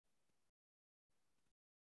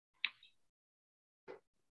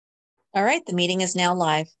All right, the meeting is now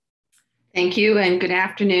live. Thank you and good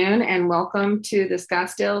afternoon and welcome to the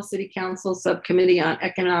Scottsdale City Council Subcommittee on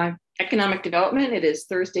Economic Development. It is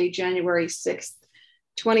Thursday, January 6th,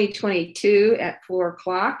 2022 at 4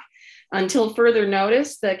 o'clock. Until further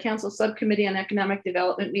notice, the Council Subcommittee on Economic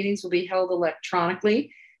Development meetings will be held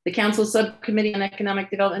electronically. The Council Subcommittee on Economic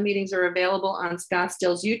Development meetings are available on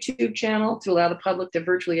Scottsdale's YouTube channel to allow the public to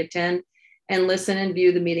virtually attend and listen and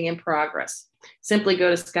view the meeting in progress. Simply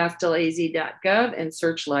go to scottsdaleaz.gov and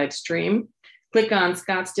search live stream. Click on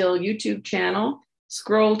Scottsdale YouTube channel,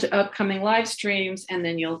 scroll to upcoming live streams, and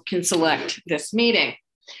then you can select this meeting.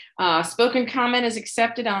 Spoken comment is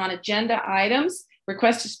accepted on agenda items.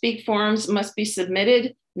 Request to speak forms must be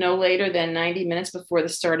submitted no later than 90 minutes before the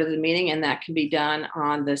start of the meeting, and that can be done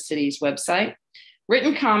on the city's website.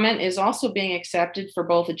 Written comment is also being accepted for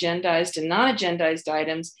both agendized and non-agendized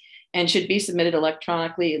items and should be submitted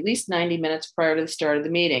electronically at least 90 minutes prior to the start of the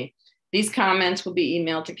meeting. These comments will be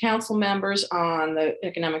emailed to council members on the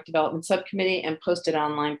Economic Development Subcommittee and posted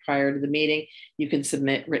online prior to the meeting. You can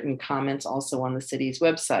submit written comments also on the city's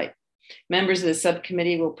website. Members of the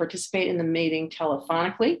subcommittee will participate in the meeting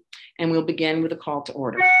telephonically, and we'll begin with a call to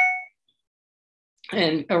order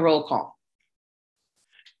and a roll call.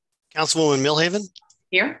 Councilwoman Milhaven.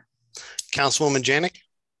 Here. Councilwoman Janik.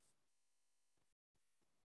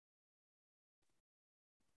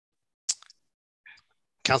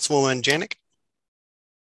 Councilwoman Janik.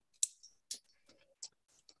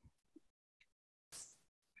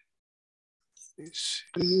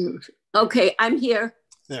 Okay, I'm here.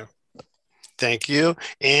 There. Thank you.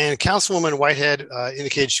 And Councilwoman Whitehead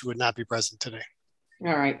indicated she would not be present today.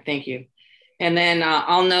 All right, thank you. And then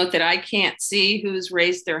I'll note that I can't see who's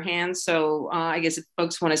raised their hand. So I guess if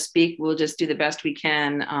folks want to speak, we'll just do the best we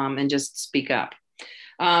can and just speak up.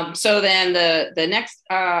 So then the next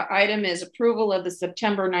item is approval of the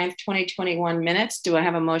September 9th, 2021 minutes. Do I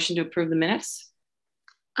have a motion to approve the minutes?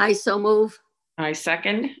 I so move. I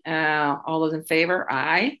second. All those in favor?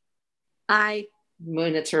 Aye. Aye.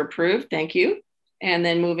 Minutes are approved. Thank you. And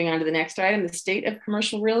then moving on to the next item, the state of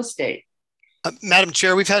commercial real estate. Madam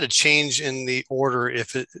Chair, we've had a change in the order,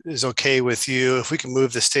 if it is okay with you. If we can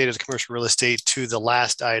move the state of the commercial real estate to the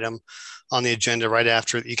last item on the agenda right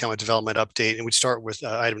after the economic development update, and we start with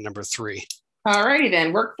item number 3. All righty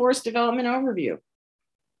then, workforce development overview.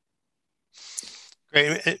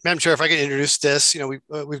 Great, Madam Chair, if I could introduce this,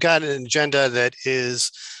 we've got an agenda that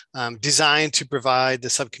is designed to provide the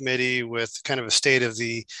subcommittee with kind of a state of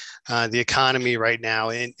the economy right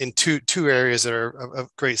now in two areas that are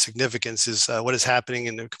of great significance is what is happening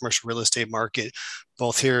in the commercial real estate market,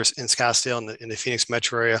 both here in Scottsdale in the Phoenix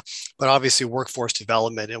metro area, but obviously workforce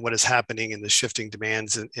development and what is happening in the shifting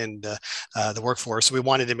demands in the workforce. So we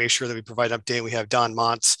wanted to make sure that we provide an update. We have Don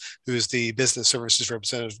Montz, who's the business services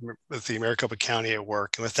representative with the Maricopa County at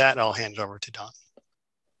work. And with that, I'll hand it over to Don.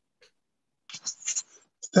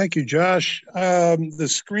 Thank you, Josh. The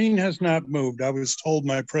screen has not moved. I was told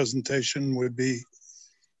my presentation would be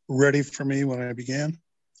ready for me when I began.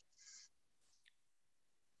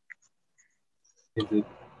 Is it?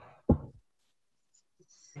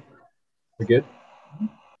 We're good?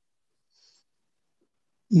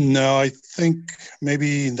 No, I think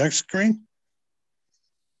maybe next screen.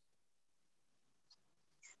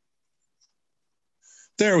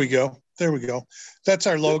 There we go. There we go. That's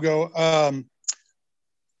our logo.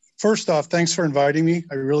 First off, thanks for inviting me.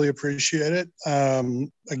 I really appreciate it.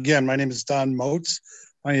 Again, my name is Don Moats.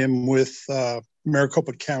 I am with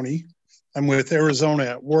Maricopa County. I'm with Arizona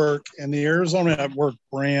at Work, and the Arizona at Work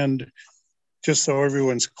brand, just so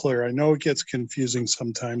everyone's clear, I know it gets confusing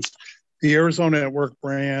sometimes. The Arizona at Work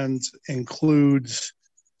brand includes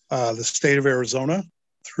the state of Arizona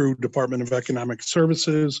through Department of Economic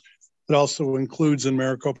Services. It also includes in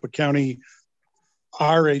Maricopa County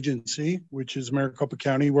our agency, which is Maricopa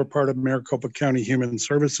County. We're part of Maricopa County Human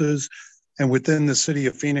Services. And within the city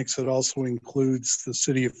of Phoenix, it also includes the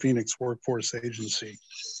City of Phoenix Workforce Agency.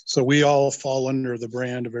 So we all fall under the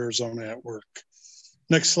brand of Arizona at Work.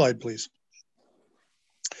 Next slide, please.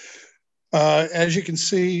 As you can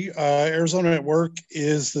see, Arizona at Work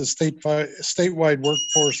is the statewide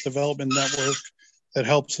workforce development network that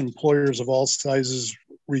helps employers of all sizes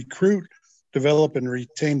recruit, develop, and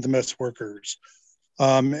retain the best workers.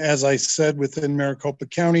 As I said, within Maricopa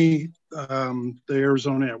County, the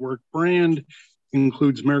Arizona at Work brand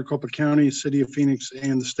includes Maricopa County, City of Phoenix,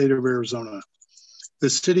 and the state of Arizona. The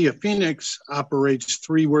City of Phoenix operates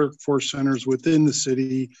 3 workforce centers within the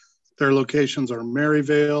city. Their locations are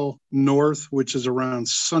Maryvale, North, which is around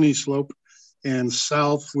Sunny Slope, and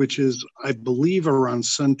South, which is, I believe, around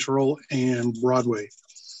Central and Broadway.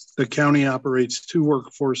 The county operates 2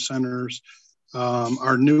 workforce centers.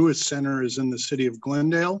 Our newest center is in the city of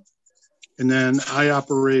Glendale. And then I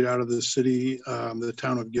operate out of the city, the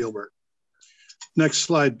town of Gilbert. Next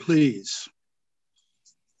slide, please.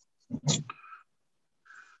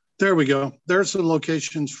 There we go. There's the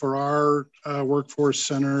locations for our workforce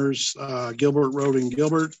centers, Gilbert Road in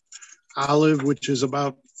Gilbert, Olive, which is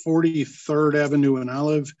about 43rd Avenue and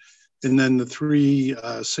Olive, and then the 3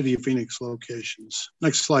 City of Phoenix locations.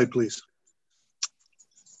 Next slide, please.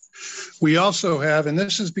 We also have, and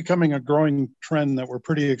this is becoming a growing trend that we're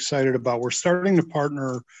pretty excited about, we're starting to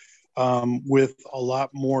partner with a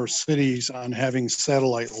lot more cities on having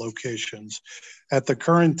satellite locations. At the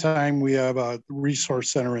current time, we have a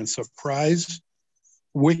resource center in Surprise,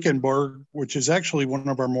 Wickenburg, which is actually one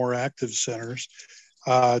of our more active centers,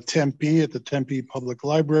 Tempe at the Tempe Public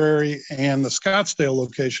Library, and the Scottsdale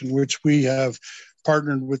location, which we have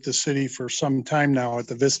partnered with the city for some time now at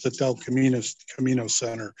the Vista del Camino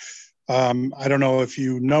Center. I don't know if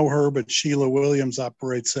you know her, but Sheila Williams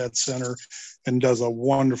operates that center and does a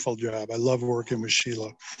wonderful job. I love working with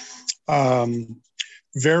Sheila.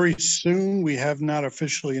 Very soon, we have not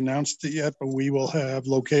officially announced it yet, but we will have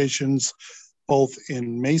locations both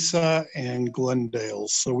in Mesa and Glendale.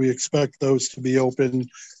 So we expect those to be open,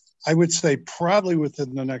 I would say probably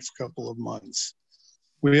within the next couple of months.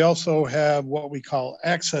 We also have what we call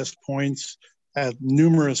access points at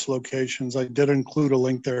numerous locations. I did include a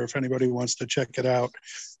link there if anybody wants to check it out.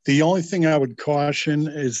 The only thing I would caution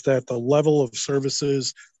is that the level of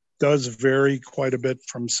services does vary quite a bit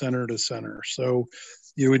from center to center. So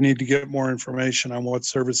you would need to get more information on what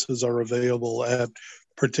services are available at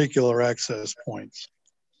particular access points.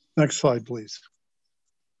 Next slide, please.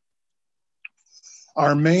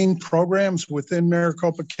 Our main programs within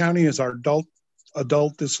Maricopa County is our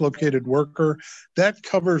adult dislocated worker. That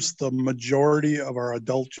covers the majority of our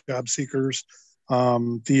adult job seekers.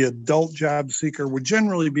 The adult job seeker would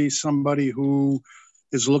generally be somebody who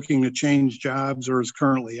is looking to change jobs or is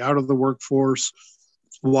currently out of the workforce,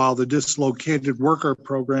 while the dislocated worker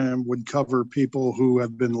program would cover people who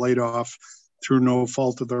have been laid off through no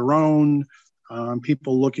fault of their own,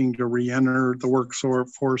 people looking to re-enter the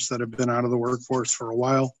workforce that have been out of the workforce for a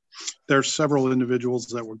while. There are several individuals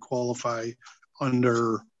that would qualify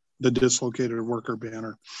under the dislocated worker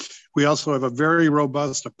banner. We also have a very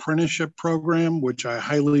robust apprenticeship program, which I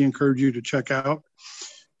highly encourage you to check out.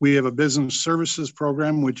 We have a business services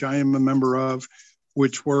program, which I am a member of,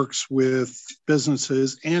 which works with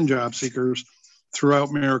businesses and job seekers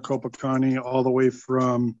throughout Maricopa County, all the way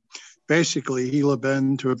from basically Gila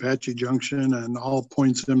Bend to Apache Junction and all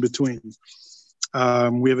points in between.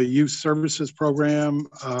 We have a youth services program.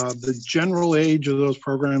 The general age of those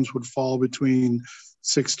programs would fall between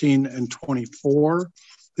 16 and 24.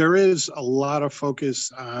 There is a lot of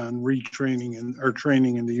focus on retraining or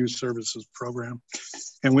training in the youth services program.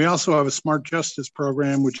 And we also have a Smart Justice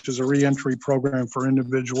program, which is a reentry program for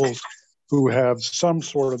individuals who have some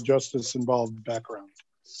sort of justice involved background.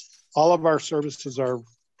 All of our services are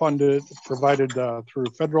provided through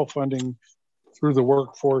federal funding through the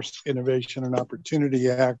Workforce Innovation and Opportunity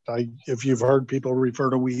Act. If you've heard people refer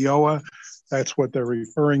to WIOA, that's what they're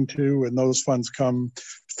referring to. And those funds come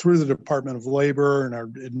through the Department of Labor and are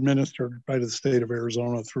administered by the state of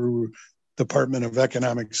Arizona through Department of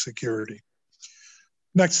Economic Security.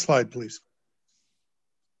 Next slide, please.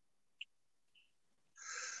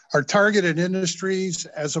 Our targeted industries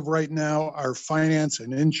as of right now are finance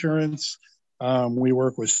and insurance. We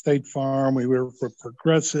work with State Farm, we work with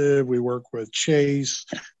Progressive, we work with Chase,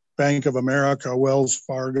 Bank of America, Wells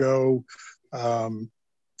Fargo,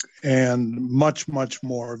 and much, much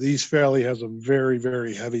more. The East Valley has a very,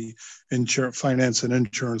 very heavy finance and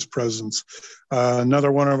insurance presence.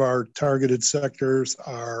 Another one of our targeted sectors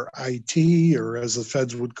are IT, or as the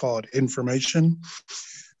feds would call it, information.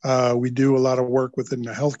 We do a lot of work within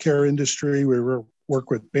the healthcare industry. We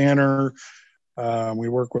work with Banner. We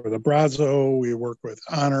work with Abrazo, we work with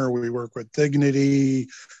Honor, we work with Dignity,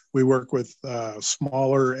 we work with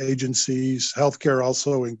smaller agencies. Healthcare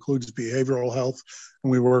also includes behavioral health, and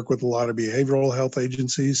we work with a lot of behavioral health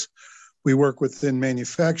agencies. We work within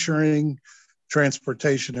manufacturing,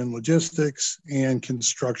 transportation and logistics, and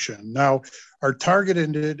construction. Now, our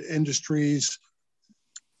targeted industries,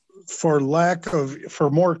 for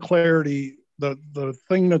more clarity, the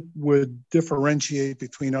thing that would differentiate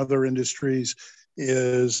between other industries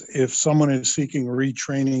is if someone is seeking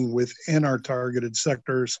retraining within our targeted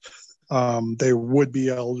sectors, they would be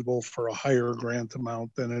eligible for a higher grant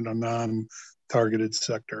amount than in a non-targeted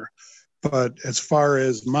sector. But as far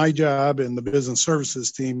as my job and the business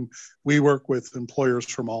services team, we work with employers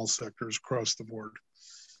from all sectors across the board.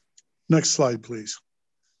 Next slide, please.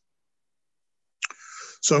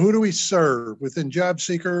 So who do we serve? Within job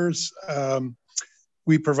seekers,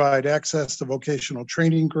 we provide access to vocational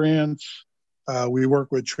training grants. We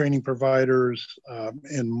work with training providers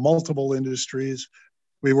in multiple industries.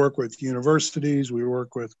 We work with universities. We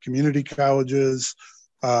work with community colleges.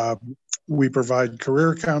 We provide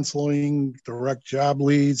career counseling, direct job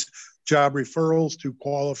leads, job referrals to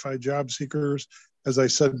qualified job seekers. As I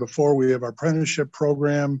said before, we have our apprenticeship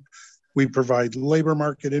program. We provide labor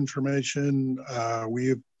market information.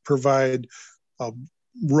 We provide a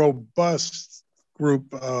robust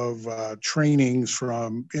group of trainings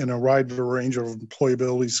in a wide range of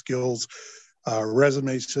employability skills, resume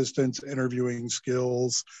assistance, interviewing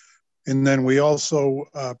skills. And then we also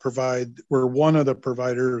we're one of the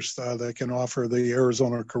providers that can offer the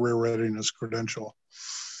Arizona Career Readiness Credential.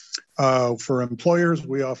 For employers,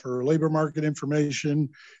 we offer labor market information.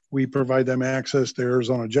 We provide them access to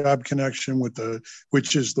Arizona Job Connection,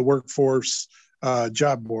 which is the workforce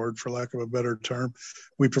job board, for lack of a better term.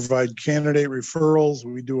 We provide candidate referrals.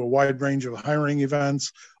 We do a wide range of hiring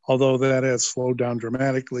events, although that has slowed down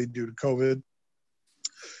dramatically due to COVID.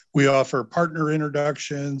 We offer partner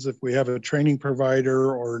introductions. If we have a training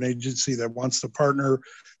provider or an agency that wants to partner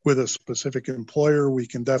with a specific employer, we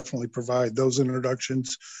can definitely provide those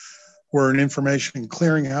introductions. We're an information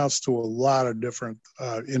clearinghouse to a lot of different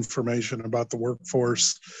information about the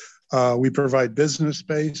workforce. We provide business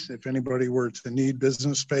space. If anybody were to need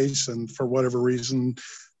business space and for whatever reason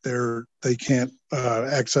they can't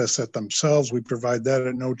access it themselves, we provide that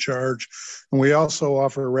at no charge. And we also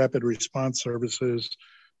offer rapid response services,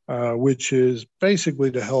 which is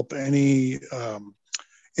basically to help any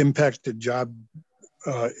impacted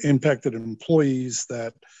employees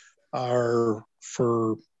that are,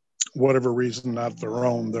 for whatever reason, not their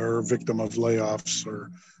own, they're a victim of layoffs or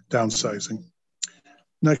downsizing.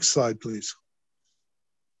 Next slide, please.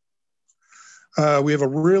 We have a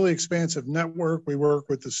really expansive network. We work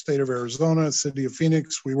with the state of Arizona, city of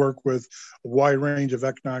Phoenix. We work with a wide range of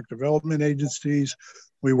economic development agencies.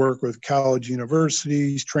 We work with college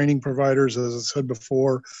universities, training providers, as I said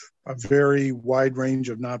before, a very wide range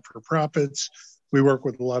of not-for-profits. We work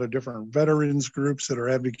with a lot of different veterans groups that are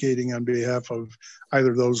advocating on behalf of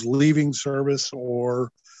either those leaving service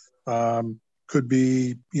or could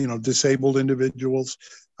be, disabled individuals.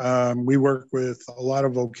 We work with a lot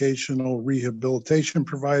of vocational rehabilitation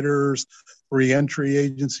providers, reentry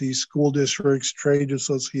agencies, school districts, trade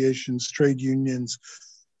associations, trade unions,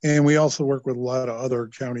 and we also work with a lot of other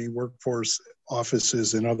county workforce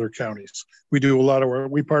offices in other counties. We do a lot of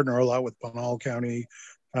work. We partner a lot with Pinal County.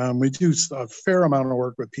 We do a fair amount of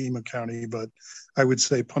work with Pima County, but I would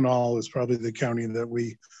say Pinal is probably the county that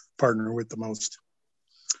we partner with the most.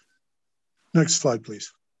 Next slide,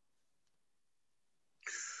 please.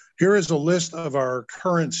 Here is a list of our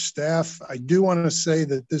current staff. I do want to say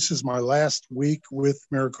that this is my last week with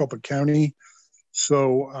Maricopa County,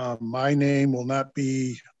 so my name will not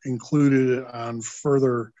be included on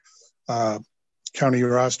further county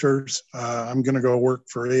rosters. I'm going to go work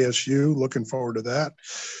for ASU. Looking forward to that.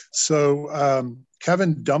 So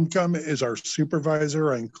Kevin Dumpcombe is our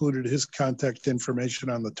supervisor. I included his contact information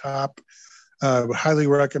on the top. Would highly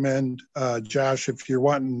recommend, Josh, if you're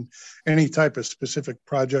wanting any type of specific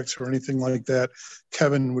projects or anything like that,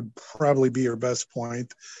 Kevin would probably be your best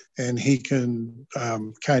point, and he can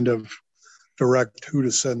kind of direct who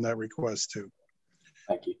to send that request to.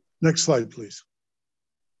 Thank you. Next slide, please.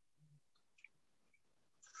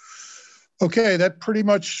 Okay, that pretty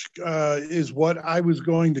much is what I was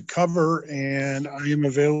going to cover, and I am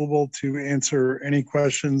available to answer any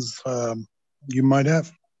questions you might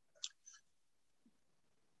have.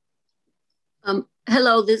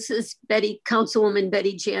 Hello, this is Councilwoman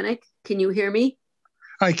Betty Janik. Can you hear me?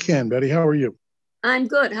 I can, Betty. How are you? I'm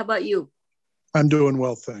good. How about you? I'm doing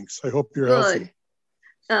well, thanks. I hope you're good.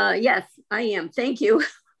 healthy. Yes, I am. Thank you.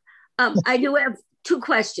 I do have two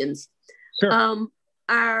questions.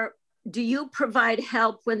 Sure. Do you provide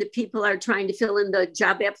help when the people are trying to fill in the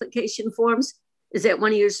job application forms? Is that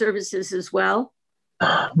one of your services as well?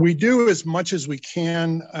 We do as much as we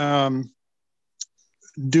can.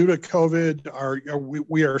 Due to COVID,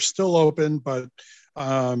 we are still open, but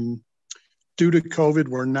due to COVID,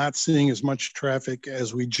 we're not seeing as much traffic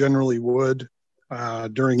as we generally would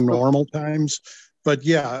during normal times. But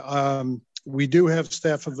yeah, we do have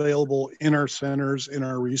staff available in our centers, in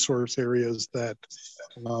our resource areas that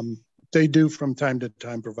they do from time to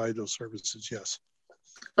time provide those services, yes.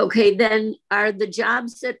 Okay, then are the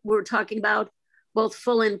jobs that we're talking about both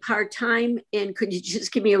full and part-time? And could you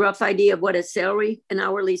just give me a rough idea of what an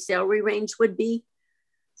hourly salary range would be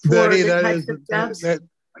for Betty, the types of jobs?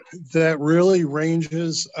 That really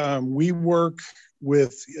ranges. We work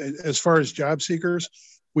with, as far as job seekers,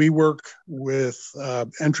 we work with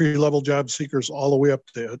entry-level job seekers all the way up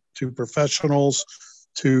to professionals,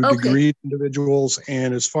 to degree individuals.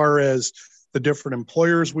 And as far as the different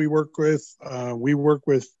employers we work with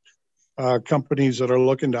companies that are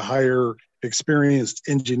looking to hire experienced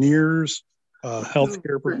engineers,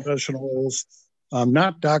 healthcare professionals,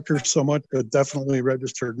 not doctors so much, but definitely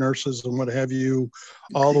registered nurses and what have you,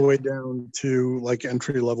 all the way down to like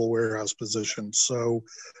entry-level warehouse positions. So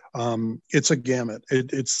it's a gamut.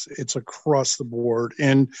 It's across the board.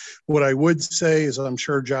 And what I would say is, I'm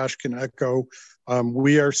sure Josh can echo,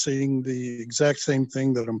 we are seeing the exact same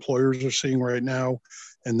thing that employers are seeing right now,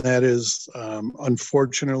 and that is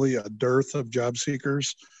unfortunately a dearth of job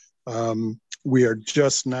seekers. We are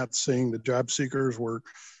just not seeing the job seekers.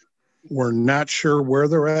 We're not sure where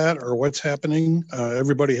they're at or what's happening.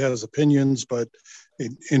 Everybody has opinions, but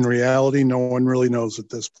in reality, no one really knows at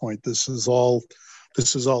this point. This is all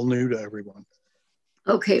new to everyone.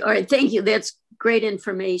 Okay, all right, thank you. That's great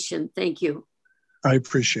information. Thank you. I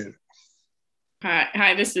appreciate it.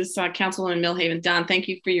 Hi, this is Councilwoman Millhaven. Don, thank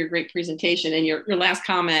you for your great presentation. And your last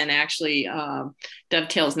comment actually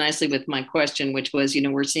dovetails nicely with my question, which was,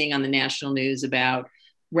 we're seeing on the national news about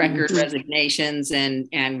record resignations,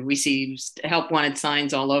 and we see help wanted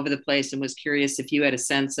signs all over the place, and was curious if you had a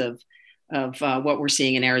sense of what we're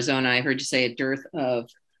seeing in Arizona. I heard you say a dearth of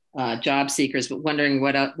job seekers, but wondering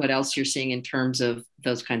what else you're seeing in terms of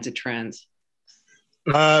those kinds of trends.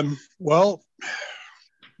 Well,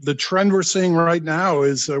 the trend we're seeing right now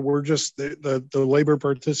is we're just the labor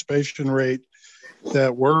participation rate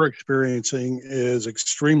that we're experiencing is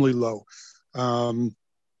extremely low.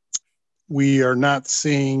 We are not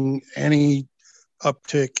seeing any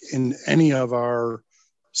uptick in any of our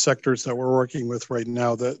sectors that we're working with right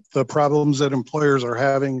now. The problems that employers are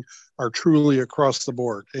having are truly across the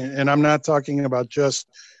board. And I'm not talking about just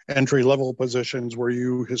entry-level positions where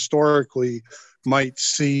you historically might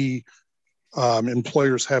see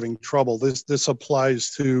employers having trouble. This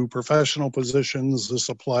applies to professional positions. This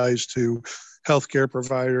applies to healthcare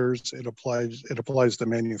providers. It applies to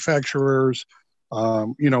manufacturers.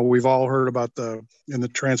 We've all heard about in the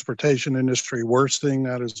transportation industry, we're seeing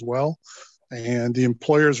that as well. And the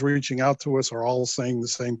employers reaching out to us are all saying the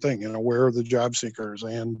same thing, where are the job seekers?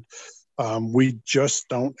 And we just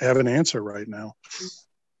don't have an answer right now.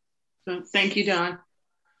 So, thank you, Don.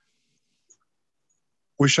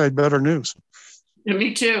 Wish I had better news. Yeah,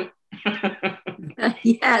 me too.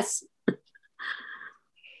 Yes.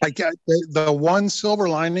 I got the one silver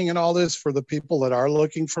lining in all this for the people that are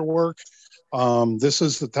looking for work. This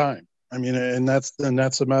is the time. I mean, and that's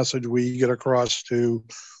the message we get across to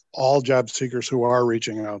all job seekers who are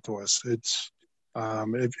reaching out to us. It's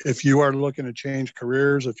if you are looking to change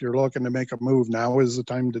careers, if you're looking to make a move, now is the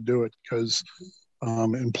time to do it, because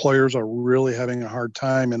employers are really having a hard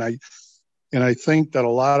time. And I think that a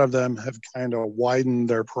lot of them have kind of widened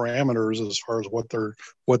their parameters as far as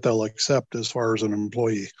what they'll accept as far as an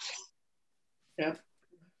employee. Yeah.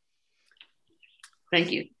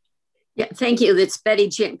 Thank you. Yeah, thank you. That's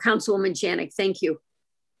Councilwoman Janik. Thank you.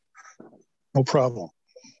 No problem.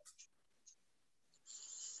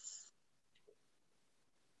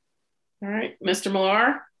 All right, Mr.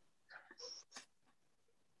 Millar.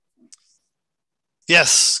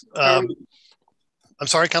 Yes. I'm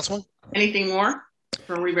sorry, Councilman? Anything more?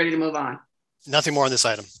 Or are we ready to move on? Nothing more on this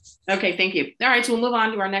item. Okay, thank you. All right, so we'll move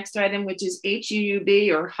on to our next item, which is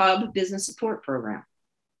HUUB, or Hub Business Support Program.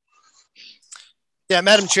 Yeah,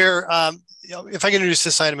 Madam Chair, if I can introduce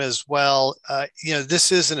this item as well,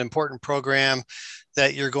 this is an important program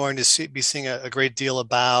that you're going to be seeing a great deal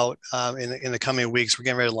about in the coming weeks. We're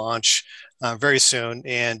getting ready to launch very soon,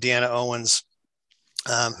 and Deanna Owens,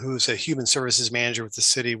 who's a human services manager with the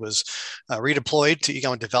city, was redeployed to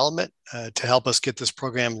Economic Development to help us get this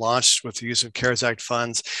program launched with the use of CARES Act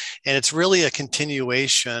funds. And it's really a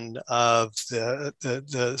continuation of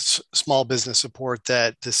the small business support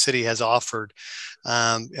that the city has offered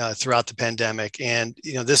throughout the pandemic. And,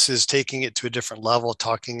 this is taking it to a different level,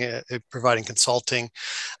 providing consulting,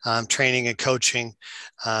 training and coaching,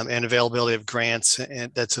 and availability of grants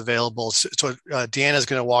that's available. So Deanna is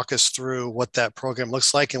going to walk us through what that program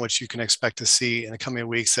looks like and what you can expect to see in the coming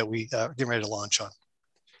weeks that we get ready to launch on.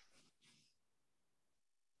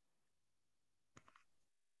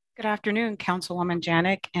 Good afternoon, Councilwoman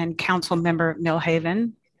Janik and Councilmember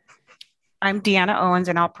Millhaven. I'm Deanna Owens,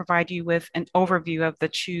 and I'll provide you with an overview of the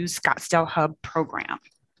Choose Scottsdale Hub program.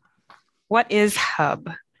 What is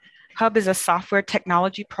Hub? Hub is a software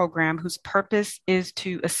technology program whose purpose is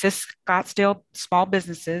to assist Scottsdale small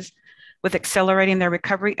businesses with accelerating their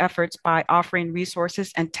recovery efforts by offering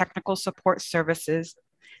resources and technical support services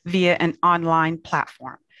via an online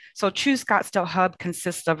platform. So Choose Scottsdale Hub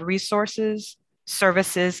consists of resources,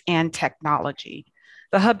 services, and technology.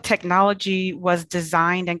 The Hub technology was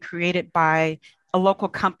designed and created by a local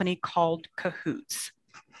company called Cahoots.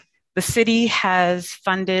 The city has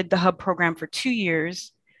funded the Hub program for 2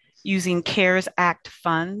 years using CARES Act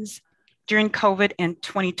funds. During COVID in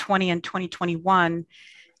 2020 and 2021,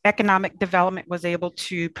 Economic Development was able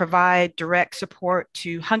to provide direct support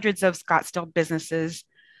to hundreds of Scottsdale businesses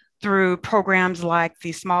through programs like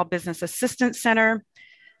the Small Business Assistance Center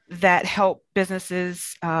that help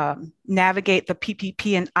businesses navigate the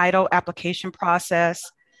PPP and EIDL application process,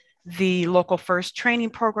 the Local First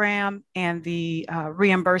Training Program, and the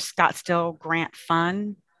Reimbursed Scottsdale Grant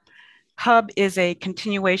Fund. Hub is a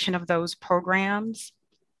continuation of those programs.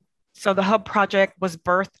 So the Hub project was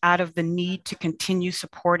birthed out of the need to continue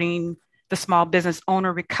supporting the small business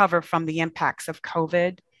owner recover from the impacts of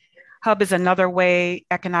COVID. Hub is another way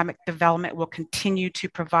economic development will continue to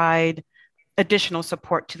provide additional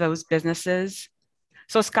support to those businesses.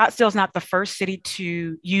 So Scottsdale is not the first city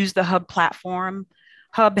to use the Hub platform.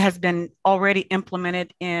 Hub has been already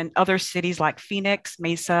implemented in other cities like Phoenix,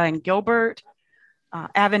 Mesa, and Gilbert.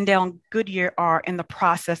 Avondale and Goodyear are in the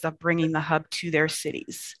process of bringing the Hub to their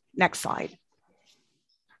cities. Next slide.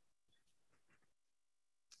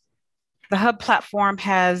 The Hub platform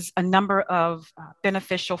has a number of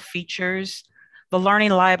beneficial features. The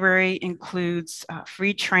Learning Library includes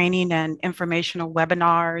free training and informational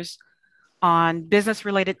webinars on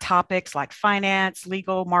business-related topics like finance,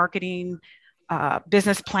 legal, marketing,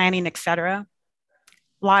 business planning, etc.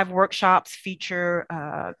 Live workshops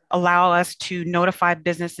allow us to notify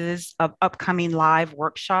businesses of upcoming live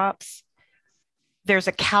workshops. There's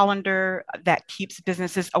a calendar that keeps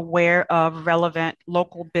businesses aware of relevant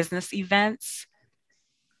local business events.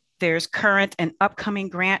 There's current and upcoming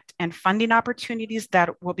grant and funding opportunities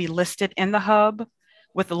that will be listed in the Hub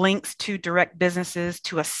with links to direct businesses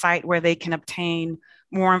to a site where they can obtain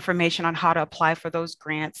more information on how to apply for those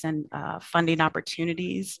grants and funding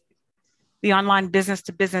opportunities. The online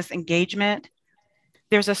business-to-business engagement.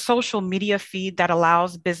 There's a social media feed that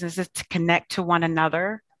allows businesses to connect to one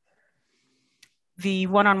another. The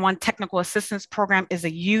one-on-one technical assistance program is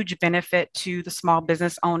a huge benefit to the small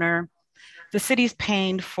business owner. The city's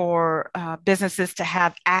paying for businesses to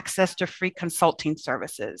have access to free consulting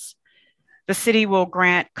services. The city will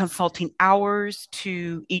grant consulting hours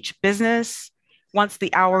to each business. Once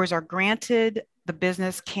the hours are granted, the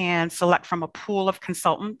business can select from a pool of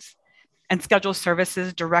consultants and schedule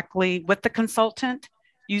services directly with the consultant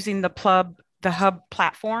using the Hub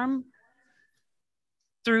platform.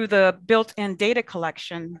 Through the built-in data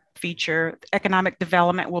collection feature, economic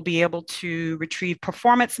development will be able to retrieve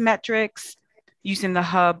performance metrics using the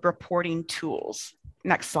Hub reporting tools.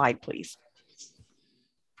 Next slide, please.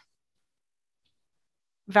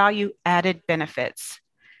 Value-added benefits.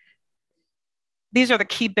 These are the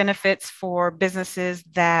key benefits for businesses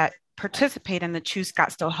that participate in the Choose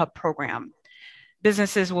Scottsdale Hub program.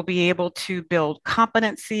 Businesses will be able to build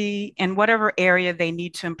competency in whatever area they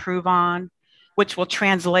need to improve on, which will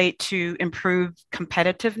translate to improved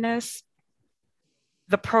competitiveness.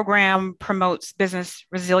 The program promotes business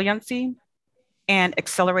resiliency and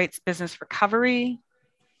accelerates business recovery.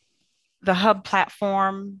 The Hub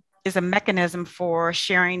platform is a mechanism for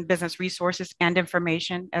sharing business resources and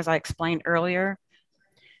information, as I explained earlier.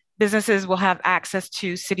 Businesses will have access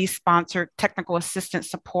to city-sponsored technical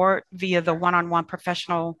assistance support via the one-on-one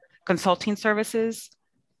professional consulting services,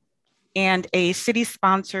 and a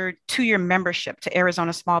city-sponsored 2-year membership to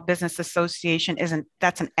Arizona Small Business Association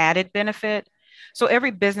that's an added benefit. So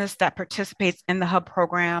every business that participates in the Hub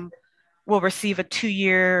program will receive a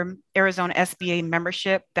 2-year Arizona SBA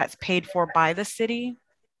membership that's paid for by the city.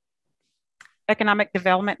 Economic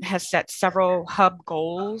Development has set several Hub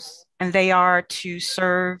goals, and they are to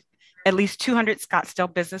serve at least 200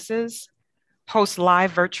 Scottsdale businesses, host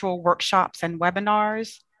live virtual workshops and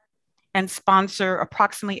webinars, and sponsor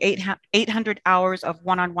approximately 800 hours of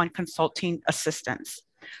one-on-one consulting assistance.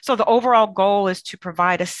 So the overall goal is to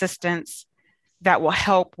provide assistance that will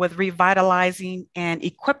help with revitalizing and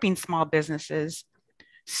equipping small businesses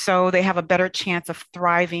so they have a better chance of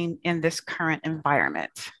thriving in this current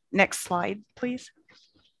environment. Next slide, please.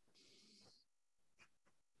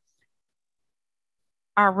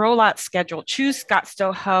 Our rollout schedule. Choose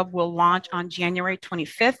Scottsdale Hub will launch on January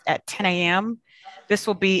 25th at 10 a.m. This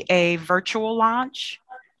will be a virtual launch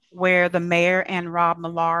where the mayor and Rob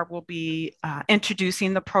Millar will be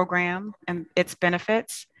introducing the program and its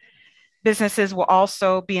benefits. Businesses will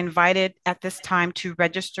also be invited at this time to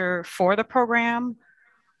register for the program.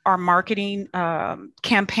 Our marketing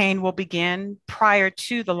campaign will begin prior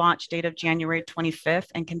to the launch date of January 25th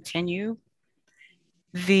and continue.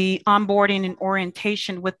 The onboarding and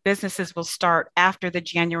orientation with businesses will start after the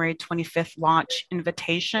January 25th launch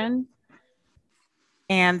invitation.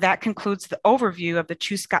 And that concludes the overview of the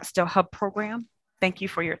Choose Scottsdale Hub program. Thank you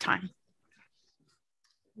for your time.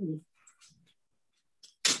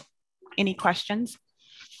 Any questions?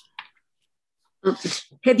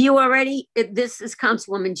 Have you already, this is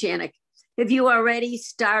Councilwoman Janik, have you already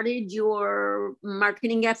started your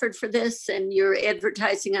marketing effort for this and your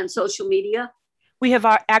advertising on social media? We have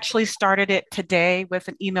actually started it today with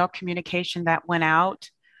an email communication that went out.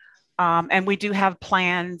 And we do have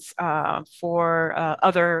plans for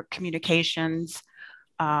other communications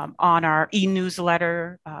on our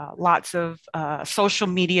e-newsletter, lots of social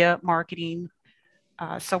media marketing.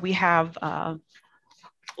 So we have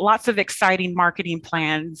lots of exciting marketing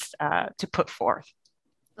plans to put forth.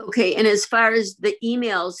 Okay, and as far as the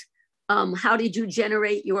emails, how did you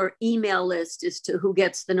generate your email list as to who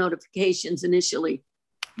gets the notifications initially?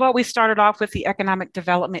 Well, we started off with the economic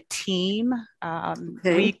development team.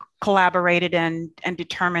 Okay. We collaborated and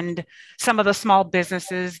determined some of the small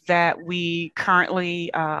businesses that we currently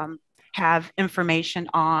have information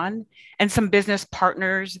on, and some business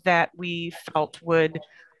partners that we felt would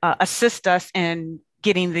assist us in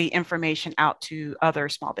getting the information out to other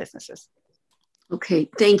small businesses. Okay,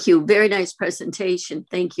 thank you. Very nice presentation.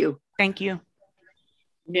 Thank you. Thank you.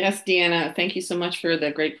 Yes, Deanna, thank you so much for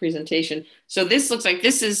the great presentation. So this looks like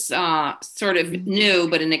this is sort of new,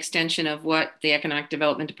 but an extension of what the Economic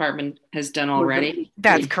Development Department has done already.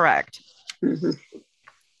 That's correct. Mm-hmm.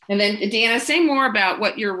 And then Deanna, say more about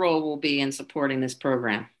what your role will be in supporting this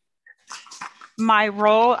program. My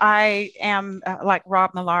role, I am, like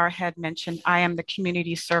Rob Millar had mentioned, I am the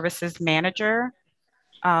Community Services Manager.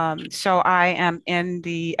 So I am in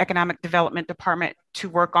the Economic Development Department to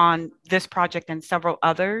work on this project and several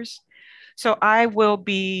others. So I will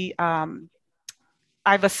be,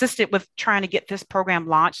 I've assisted with trying to get this program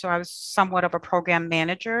launched. So I was somewhat of a program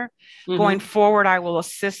manager. Mm-hmm. Going forward, I will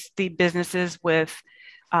assist the businesses with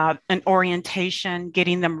an orientation,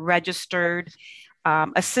 getting them registered,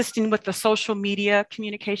 assisting with the social media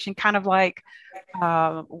communication, kind of like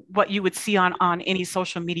what you would see on any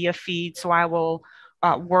social media feed. So I will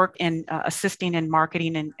work in assisting in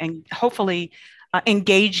marketing and hopefully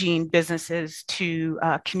engaging businesses to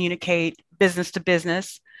communicate business to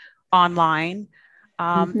business online.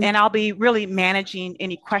 Mm-hmm. And I'll be really managing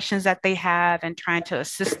any questions that they have and trying to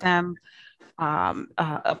assist them,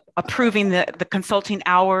 approving the consulting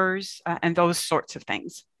hours and those sorts of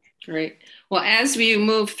things. Great. Well, as we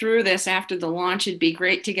move through this after the launch, it'd be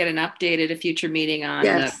great to get an update at a future meeting on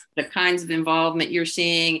the kinds of involvement you're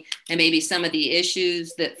seeing and maybe some of the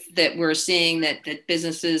issues that we're seeing that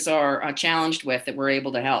businesses are challenged with that we're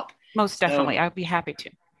able to help. Most definitely. I'd be happy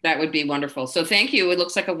to. That would be wonderful. So thank you. It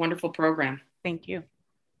looks like a wonderful program. Thank you.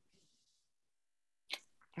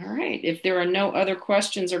 All right. If there are no other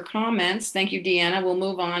questions or comments, thank you, Deanna. We'll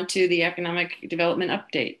move on to the Economic Development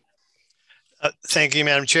Update. Thank you,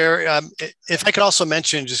 Madam Chair. If I could also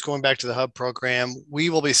mention, just going back to the HUB program,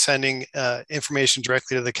 we will be sending information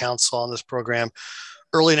directly to the council on this program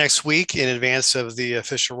early next week in advance of the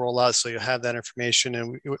official rollout. So you'll have that information.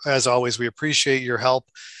 And as always, we appreciate your help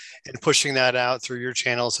in pushing that out through your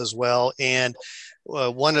channels as well. And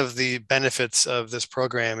one of the benefits of this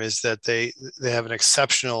program is that they have an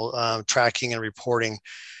exceptional tracking and reporting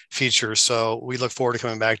feature. So we look forward to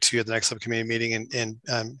coming back to you at the next subcommittee meeting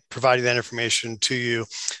and providing that information to you.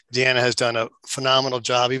 Deanna has done a phenomenal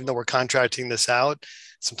job, even though we're contracting this out.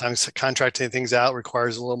 Sometimes contracting things out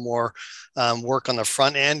requires a little more work on the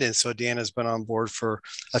front end. And so Deanna has been on board for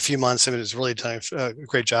a few months and has really done a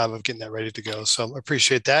great job of getting that ready to go. So I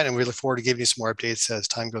appreciate that. And we look forward to giving you some more updates as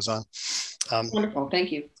time goes on. Wonderful.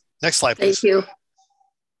 Thank you. Next slide, please. Thank you.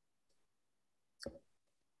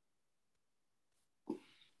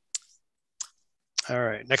 All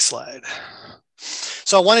right, next slide.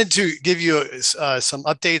 So I wanted to give you some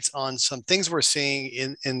updates on some things we're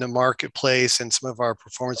seeing in the marketplace and some of our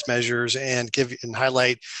performance measures, and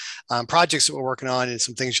highlight projects that we're working on and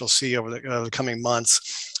some things you'll see over the coming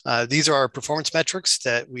months. These are our performance metrics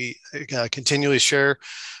that we continually share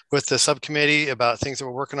with the subcommittee about things that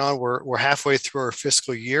we're working on. We're halfway through our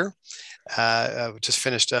fiscal year. just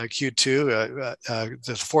finished Q2,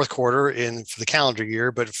 the fourth quarter for the calendar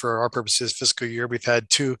year, but for our purposes, fiscal year, we've had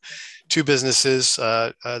two businesses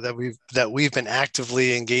that we've been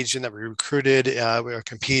actively engaged in, that we recruited, we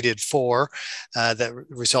competed for, that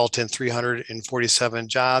result in 347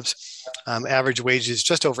 jobs. Average wage is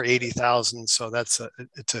just over 80,000, so it's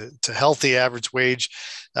a healthy average wage.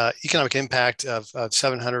 Economic impact of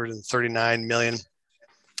 739 million.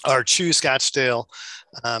 Our Choose Scottsdale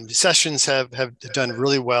sessions have done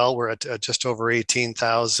really well. We're at just over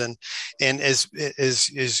 18,000. And as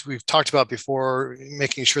we've talked about before,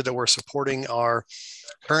 making sure that we're supporting our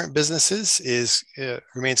current businesses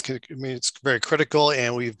remains very critical,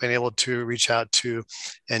 and we've been able to reach out to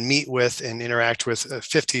and meet with and interact with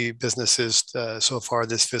 50 businesses so far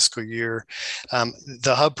this fiscal year.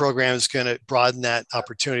 The Hub program is going to broaden that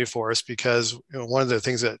opportunity for us, because one of the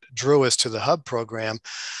things that drew us to the Hub program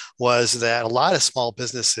was that a lot of small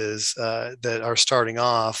businesses that are starting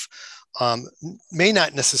off may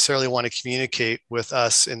not necessarily want to communicate with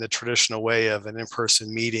us in the traditional way of an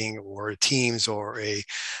in-person meeting or a Teams or a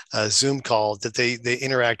Zoom call, that they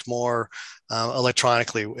interact more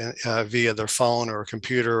electronically via their phone or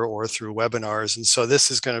computer or through webinars. And so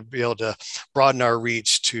this is going to be able to broaden our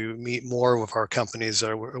reach to meet more with our companies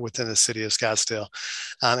that are within the city of Scottsdale.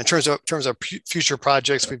 In terms of future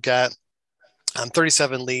projects, we've got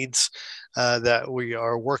 37 leads that we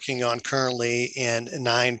are working on currently, and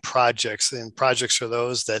 9 projects. And projects are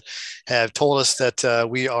those that have told us that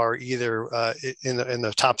we are either in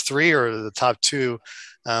the top 3 or the top 2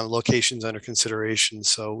 locations under consideration.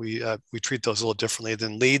 So we treat those a little differently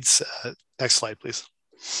than leads. Next slide, please.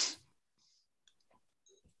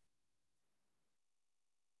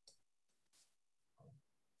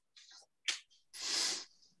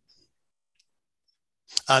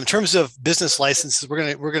 In terms of business licenses,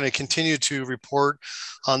 we're going to continue to report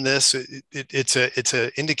on this. It's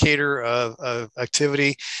an indicator of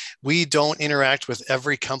activity. We don't interact with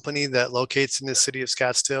every company that locates in the city of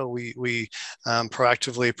Scottsdale. We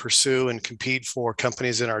proactively pursue and compete for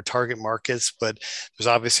companies in our target markets, but there's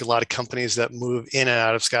obviously a lot of companies that move in and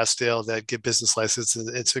out of Scottsdale that get business licenses.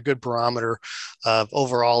 It's a good barometer of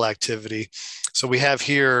overall activity. So we have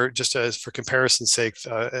here, just as for comparison's sake,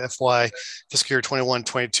 FY fiscal year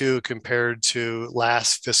 21-22 compared to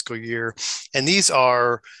last fiscal year, and these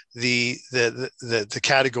are the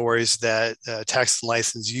categories that tax and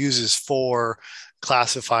license uses for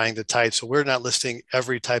classifying the type. So we're not listing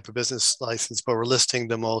every type of business license, but we're listing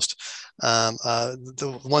the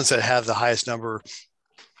ones that have the highest number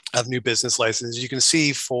of new business licenses. You can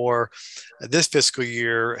see for this fiscal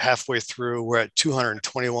year, halfway through, we're at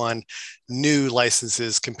 221 new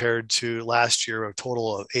licenses compared to last year, a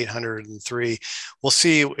total of 803. We'll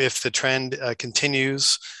see if the trend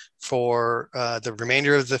continues for the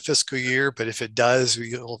remainder of the fiscal year, but if it does,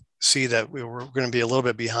 you'll see that we're going to be a little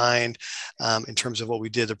bit behind in terms of what we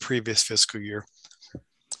did the previous fiscal year.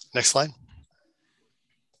 Next slide.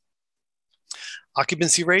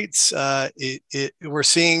 Occupancy rates, we're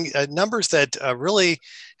seeing numbers that really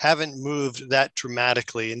haven't moved that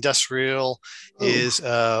dramatically. Industrial is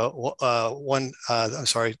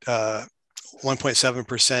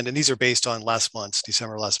 1.7%, and these are based on last month's,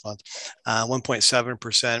 December last month,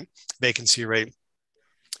 1.7% vacancy rate.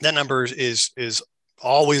 That number is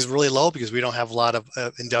always really low because we don't have a lot of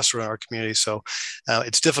industrial in our community. So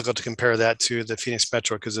it's difficult to compare that to the Phoenix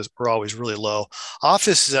Metro because we're always really low.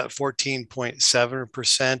 Office is at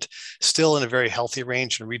 14.7%, still in a very healthy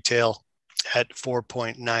range, and retail at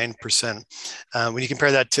 4.9%. When you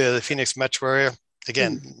compare that to the Phoenix Metro area,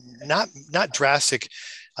 again, not drastic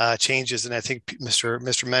changes. And I think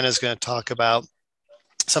Mr. Mena is going to talk about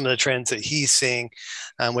some of the trends that he's seeing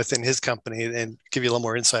within his company and give you a little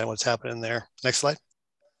more insight on what's happening there. Next slide.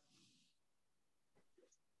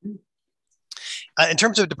 In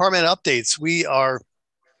terms of department updates, we are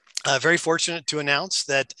very fortunate to announce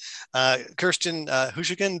that Kirsten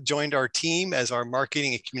Huschigan joined our team as our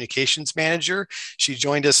marketing and communications manager. She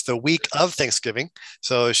joined us the week of Thanksgiving.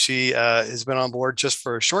 So she has been on board just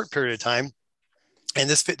for a short period of time. And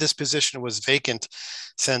this position was vacant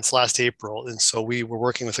since last April, and so we were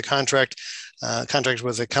working with a contract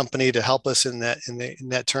with a company to help us in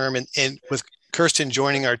that term. And with Kirsten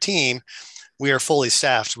joining our team, we are fully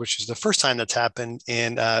staffed, which is the first time that's happened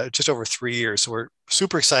in just over 3 years. So we're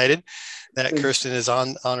super excited that Kirsten is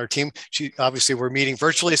on our team. Obviously we're meeting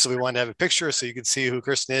virtually, so we wanted to have a picture so you can see who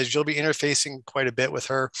Kirsten is. You'll be interfacing quite a bit with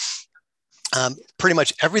her. pretty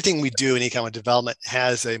much everything we do in economic development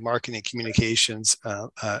has a marketing and communications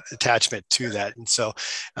attachment to that. And so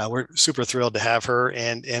we're super thrilled to have her,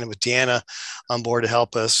 and with Deanna on board to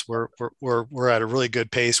help us. We're at a really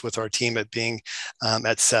good pace with our team at being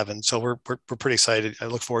at 7. So we're pretty excited. I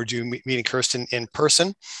look forward to meeting Kirsten in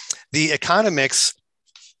person. The Economics,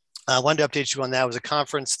 I wanted to update you on that. It was a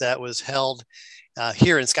conference that was held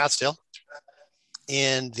here in Scottsdale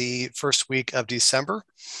in the first week of December.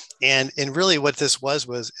 And really what this was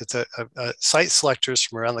it's a site selectors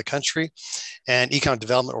from around the country and economic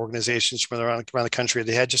development organizations from around the country.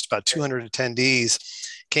 They had just about 200 attendees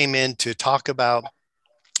came in to talk about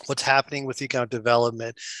what's happening with economic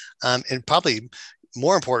development. And probably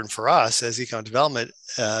more important for us as economic development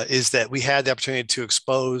is that we had the opportunity to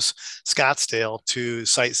expose Scottsdale to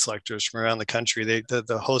site selectors from around the country.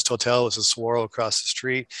 The host hotel was a Saguaro across the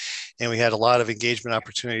street, and we had a lot of engagement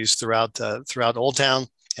opportunities throughout Old Town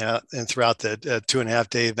and throughout the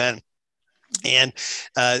 2.5-day event. And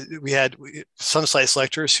we had some site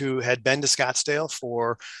selectors who had been to Scottsdale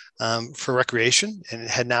for recreation and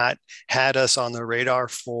had not had us on the radar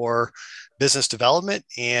for business development,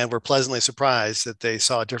 and were pleasantly surprised that they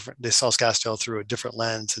saw Scottsdale through a different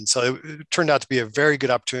lens. And so it turned out to be a very good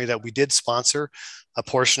opportunity that we did sponsor a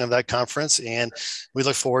portion of that conference, and we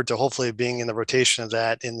look forward to hopefully being in the rotation of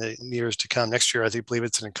that in the years to come. Next year, I believe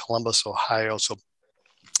it's in Columbus, Ohio. So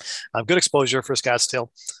good exposure for Scottsdale.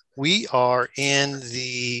 We are in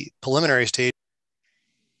the preliminary stage.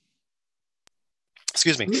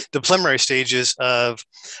 The preliminary stages of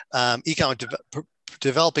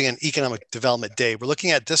developing an economic development day. We're looking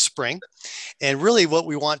at this spring, and really what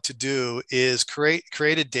we want to do is create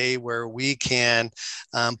a day where we can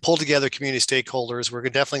pull together community stakeholders. We're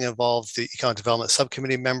definitely involve the Economic Development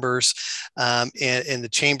Subcommittee members, and the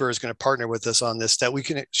Chamber is going to partner with us on this, that we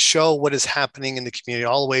can show what is happening in the community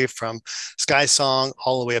all the way from Sky Song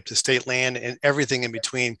all the way up to state land and everything in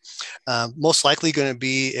between. Most likely going to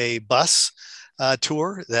be a bus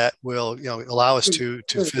tour that will allow us to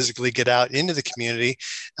physically get out into the community,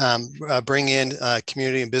 bring in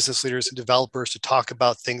community and business leaders and developers to talk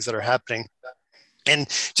about things that are happening, and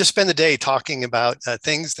just spend the day talking about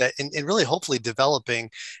things that, and really hopefully developing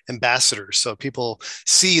ambassadors so people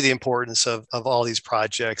see the importance of all these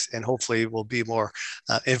projects and hopefully will be more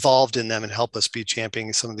involved in them and help us be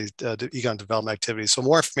championing some of these economic development activities. So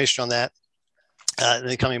more information on that in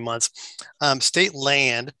the coming months. State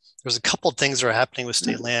land. There's a couple of things that are happening with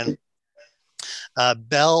state land.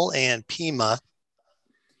 Bell and Pima,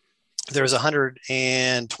 there's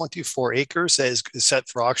 124 acres that is set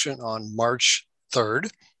for auction on March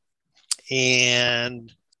 3rd.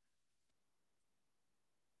 And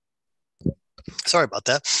sorry about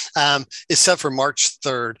that. It's set for March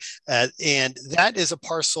 3rd. And that is a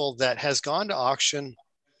parcel that has gone to auction,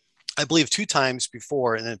 I believe, 2 times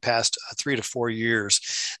before in the past 3 to 4 years,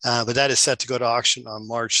 but that is set to go to auction on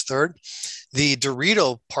March 3rd. The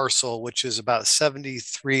Dorito parcel, which is about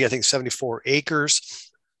 74 acres.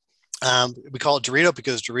 We call it Dorito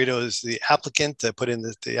because Dorito is the applicant that put in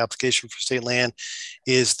the application for state land,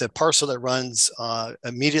 is the parcel that runs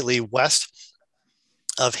immediately west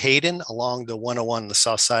of Hayden along the 101 on the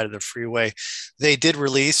south side of the freeway. They did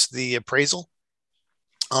release the appraisal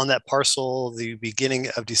on that parcel the beginning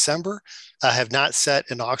of December. Have not set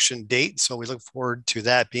an auction date, so we look forward to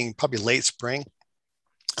that being probably late spring,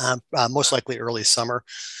 most likely early summer.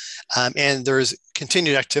 And there's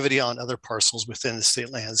continued activity on other parcels within the state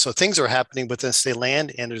land. So things are happening within state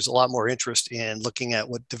land, and there's a lot more interest in looking at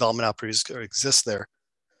what development opportunities exist there.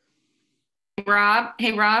 Rob,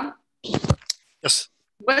 hey Rob. Yes.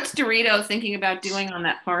 What's Dorito thinking about doing on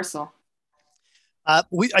that parcel?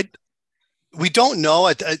 We don't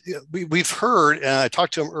know. We've heard. I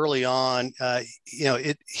talked to him early on.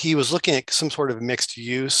 He was looking at some sort of mixed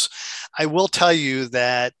use. I will tell you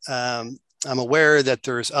that I'm aware that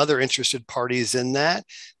there's other interested parties in that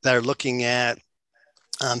are looking at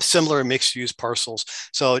similar mixed use parcels.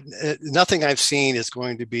 So nothing I've seen is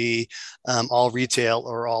going to be all retail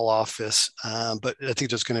or all office, but I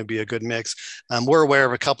think there's going to be a good mix. We're aware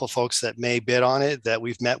of a couple of folks that may bid on it that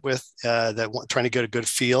we've met with trying to get a good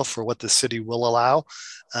feel for what the city will allow.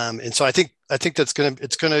 And so I think that's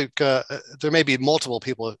there may be multiple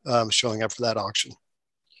people showing up for that auction.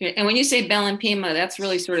 Okay. And when you say Bell and Pima, that's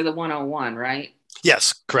really sort of the 101, right?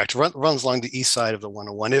 Yes, correct. Runs along the east side of the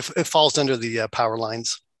 101. It falls under the power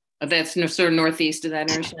lines. That's sort of northeast of that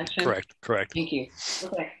intersection? Correct. Thank you.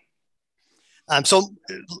 Okay. So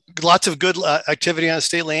lots of good activity on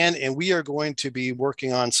state land, and we are going to be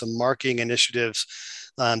working on some marketing initiatives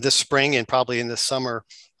this spring and probably in the summer,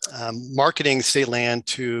 marketing state land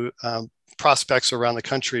to prospects around the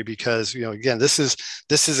country, because, again, this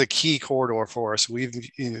is a key corridor for us. We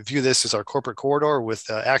view this as our corporate corridor with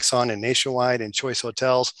Axon and Nationwide and Choice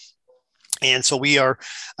Hotels. And so we are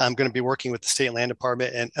going to be working with the State Land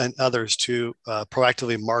Department and others to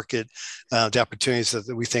proactively market the opportunities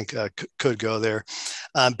that we think could go there.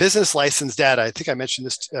 Business license data, I think I mentioned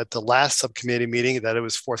this at the last subcommittee meeting, that it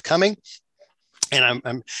was forthcoming. And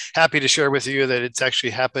I'm happy to share with you that it's actually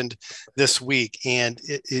happened this week. And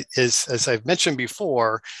it is, as I've mentioned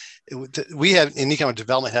before, we have in economic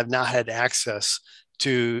development have not had access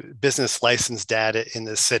to business license data in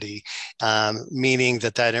the city, meaning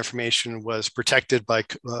that information was protected by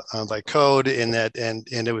code, and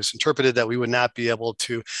it was interpreted that we would not be able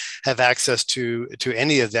to have access to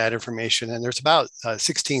any of that information. And there's about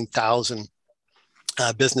 16,000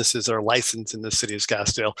 businesses that are licensed in the city of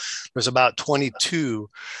Scottsdale. There's about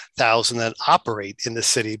 22,000 that operate in the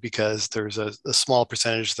city, because there's a small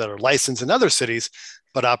percentage that are licensed in other cities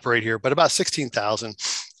but operate here, but about 16,000.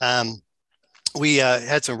 We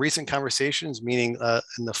had some recent conversations, meeting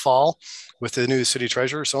in the fall, with the new city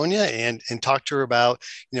treasurer, Sonia, and talked to her about,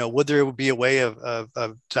 would there be a way of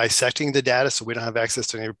dissecting the data so we don't have access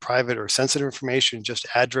to any private or sensitive information, just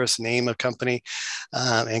address, name of company,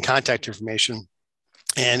 and contact information.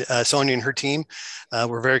 And Sonia and her team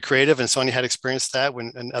were very creative, and Sonia had experienced that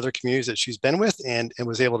in other communities that she's been with, and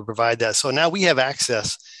was able to provide that. So now we have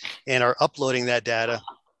access and are uploading that data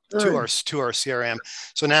to our CRM.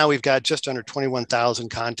 So now we've got just under 21,000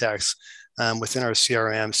 contacts within our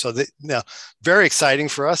CRM. So very exciting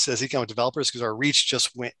for us as economic developers, because our reach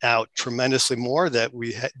just went out tremendously more that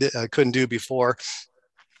we couldn't do before.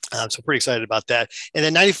 So pretty excited about that. And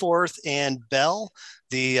then 94th and Bell,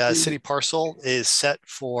 the city parcel, is set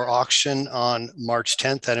for auction on March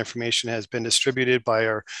 10th. That information has been distributed by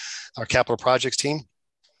our capital projects team.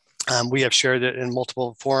 We have shared it in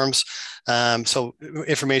multiple forums. So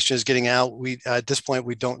information is getting out. At this point,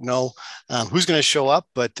 we don't know who's going to show up,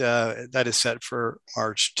 but that is set for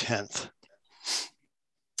March 10th.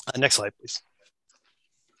 Next slide, please.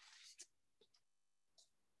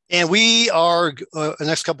 And we are, the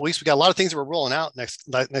next couple of weeks, we got a lot of things that we're rolling out next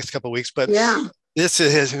couple of weeks, but yeah. This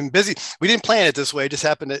has been busy. We didn't plan it this way; it just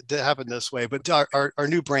happened to happen this way. But our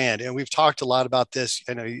new brand, and we've talked a lot about this.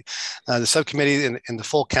 I know the subcommittee and the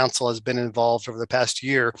full council has been involved over the past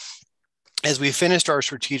year. As we finished our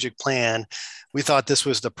strategic plan, we thought this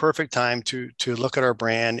was the perfect time to look at our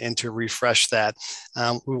brand and to refresh that.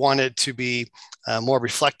 We wanted to be more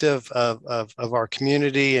reflective of our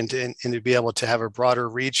community, and to be able to have a broader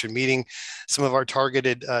reach and meeting some of our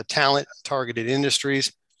targeted talent, targeted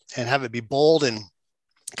industries, and have it be bold and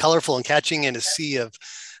colorful and catching in a sea of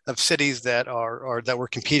cities that we're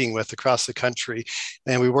competing with across the country.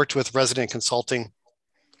 And we worked with resident consulting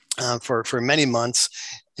for many months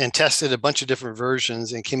and tested a bunch of different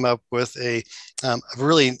versions, and came up with a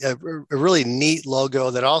really neat logo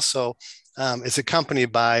that also is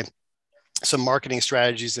accompanied by some marketing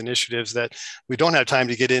strategies, initiatives that we don't have time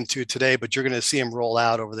to get into today, but you're going to see them roll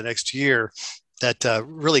out over the next year, that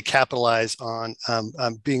really capitalize on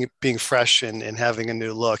being fresh and having a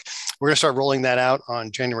new look. We're going to start rolling that out on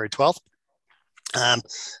January 12th.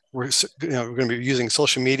 We're going to be using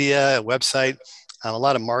social media, a website, a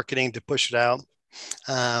lot of marketing to push it out.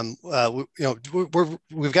 We've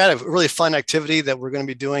got a really fun activity that we're going to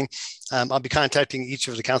be doing. I'll be contacting each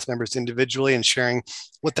of the council members individually and sharing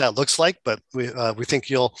what that looks like, but we think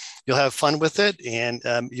you'll have fun with it, and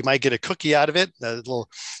you might get a cookie out of it. You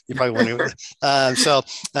probably want to.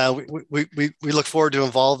 We look forward to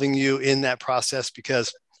involving you in that process,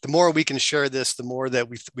 because the more we can share this, the more that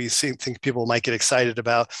we think people might get excited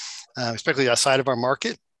about, especially outside of our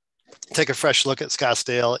market. Take a fresh look at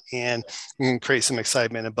Scottsdale and create some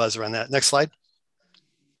excitement and buzz around that. Next slide.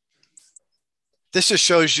 This just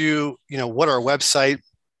shows you, what our website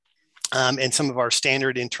and some of our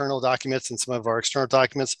standard internal documents and some of our external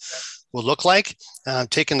documents will look like.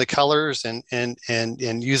 Taking the colors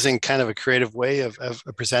and using kind of a creative way of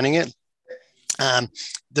presenting it.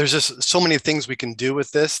 There's just so many things we can do with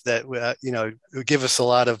this that give us a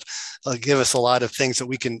lot of things that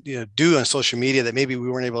we can do on social media that maybe we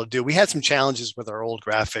weren't able to do. We had some challenges with our old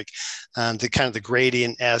graphic. The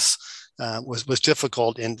gradient S was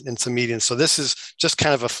difficult in some meetings. So this is just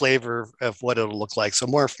kind of a flavor of what it'll look like. So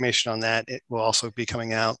more information on that, it will also be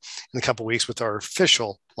coming out in a couple of weeks with our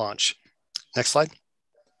official launch. Next slide.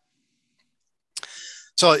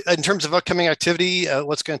 So in terms of upcoming activity,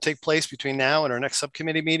 what's going to take place between now and our next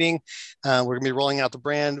subcommittee meeting, we're going to be rolling out the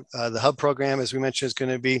brand. The hub program, as we mentioned, is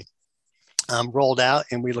going to be rolled out,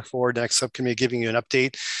 and we look forward to next subcommittee giving you an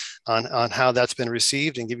update on how that's been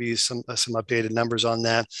received and give you some updated numbers on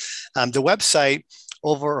that. The website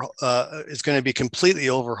is going to be completely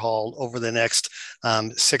overhauled over the next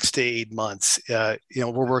 6 to 8 months.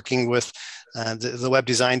 We're working with the web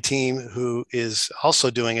design team, who is also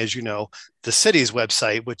doing, as you know, the city's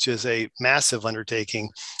website, which is a massive undertaking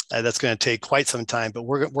that's going to take quite some time. But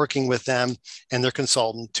we're working with them and their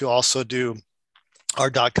consultant to also do our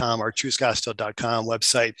 .com, our choosescottsdale.com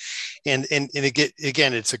website, and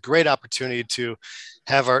again, it's a great opportunity to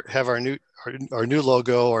have our new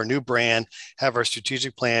logo, our new brand, have our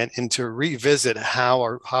strategic plan, and to revisit how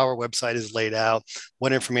our website is laid out.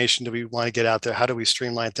 What information do we want to get out there? How do we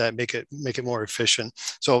streamline that, make it more efficient?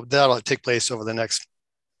 So that'll take place over the next,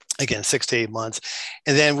 again, 6 to 8 months,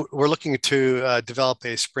 and then we're looking to develop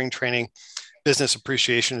a spring training business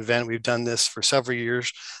appreciation event. We've done this for several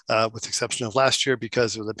years, with the exception of last year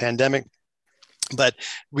because of the pandemic. But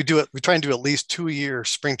we try and do at least 2-year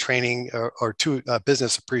spring training or 2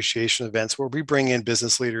 business appreciation events where we bring in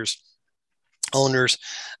business leaders, owners,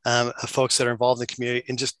 folks that are involved in the community,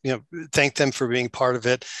 and just thank them for being part of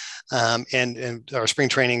it. And our spring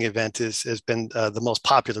training event has been the most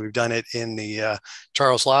popular. We've done it in the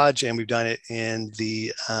Charles Lodge, and we've done it in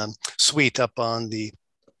the suite up on the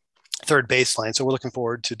 3rd baseline. So we're looking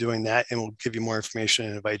forward to doing that, and we'll give you more information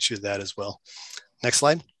and invite you to that as well. Next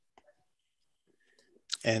slide.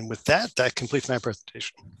 And with that completes my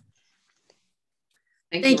presentation.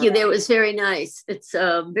 Thank you. That was very nice. It's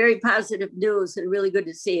very positive news and really good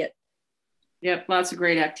to see it. Yep, lots of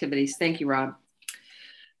great activities. Thank you, Rob.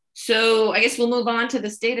 So I guess we'll move on to the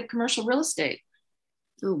state of commercial real estate.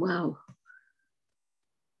 Oh, wow.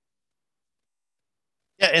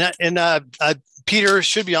 Yeah, and Peter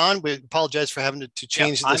should be on. We apologize for having to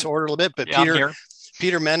change this order a little bit, but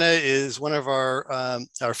Peter Mena is one of our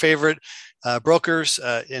favorite brokers,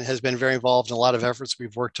 and has been very involved in a lot of efforts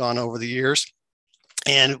we've worked on over the years.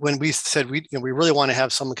 And when we said we really want to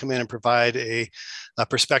have someone come in and provide a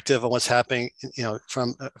perspective on what's happening,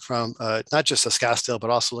 from not just Scottsdale,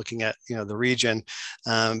 but also looking at the region,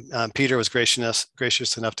 Peter was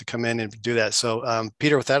gracious enough to come in and do that. So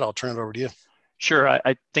Peter, with that, I'll turn it over to you. Sure.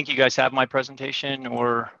 I think you guys have my presentation,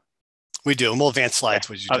 or we do. And we'll advance slides.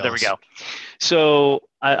 Okay. Would you tell there us? we go. So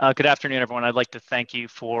good afternoon, everyone. I'd like to thank you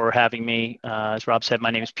for having me. As Rob said, my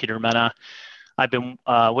name is Peter Mena. I've been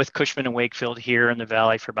with Cushman & Wakefield here in the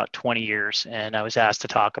Valley for about 20 years, and I was asked to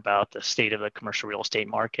talk about the state of the commercial real estate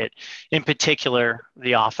market, in particular,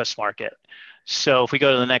 the office market. So if we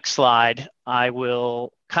go to the next slide, I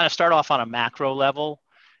will kind of start off on a macro level,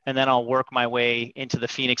 and then I'll work my way into the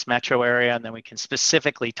Phoenix metro area, and then we can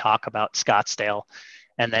specifically talk about Scottsdale,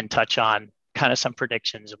 and then touch on kind of some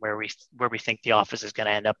predictions of where we think the office is going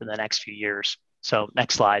to end up in the next few years. So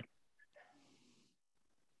next slide.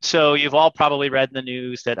 So you've all probably read in the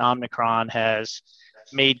news that Omicron has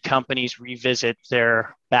made companies revisit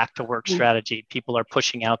their back to work strategy. People are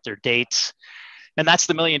pushing out their dates. And that's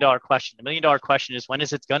the $1 million question. The $1 million question is, when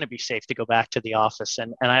is it going to be safe to go back to the office?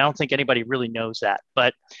 And I don't think anybody really knows that.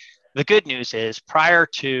 But the good news is, prior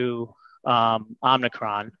to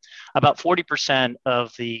Omicron, about 40%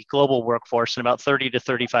 of the global workforce and about 30 to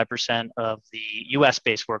 35% of the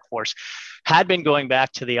US-based workforce had been going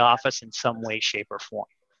back to the office in some way, shape, or form.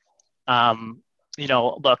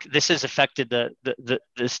 Look, this has affected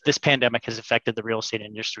this pandemic has affected the real estate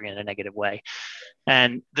industry in a negative way.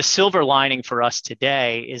 And the silver lining for us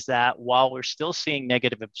today is that while we're still seeing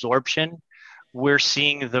negative absorption, we're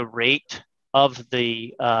seeing the rate of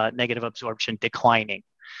the negative absorption declining.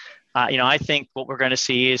 I think what we're going to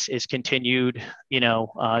see is continued,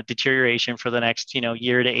 deterioration for the next,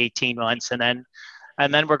 year to 18 months.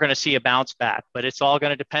 And then we're going to see a bounce back, but it's all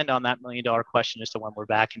going to depend on that $1 million question as to when we're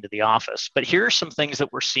back into the office. But here are some things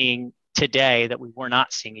that we're seeing today that we were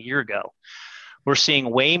not seeing a year ago. We're seeing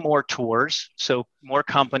way more tours. So more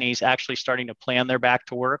companies actually starting to plan their back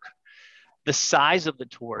to work. The size of the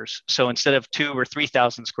tours. So instead of 2,000 or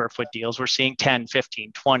 3,000 square foot deals, we're seeing 10,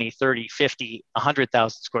 15, 20, 30, 50,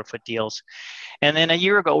 100,000 square foot deals. And then a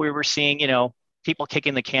year ago, we were seeing, people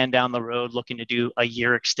kicking the can down the road, looking to do a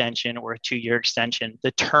year extension or a 2-year extension. The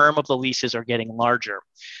term of the leases are getting larger,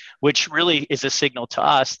 which really is a signal to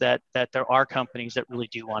us that there are companies that really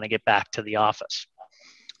do want to get back to the office.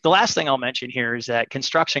 The last thing I'll mention here is that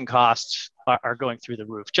construction costs are going through the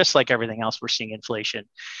roof. Just like everything else, we're seeing inflation.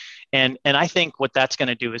 And I think what that's going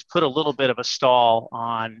to do is put a little bit of a stall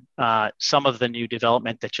on some of the new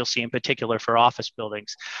development that you'll see, in particular for office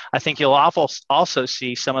buildings. I think you'll also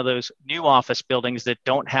see some of those new office buildings that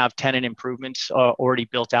don't have tenant improvements already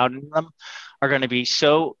built out in them are going to be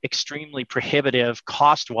so extremely prohibitive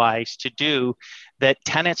cost-wise to do that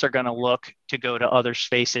tenants are going to look to go to other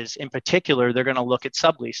spaces. In particular, they're going to look at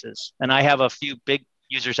subleases. And I have a few big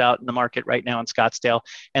users out in the market right now in Scottsdale,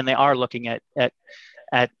 and they are looking at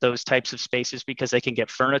those types of spaces because they can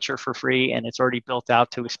get furniture for free and it's already built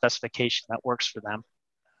out to a specification that works for them.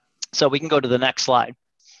 So we can go to the next slide.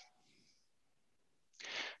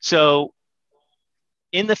 So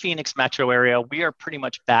in the Phoenix metro area, we are pretty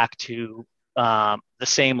much back to the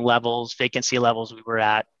same levels, vacancy levels we were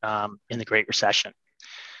at in the Great Recession.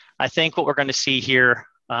 I think what we're going to see here,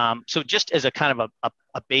 so just as a kind of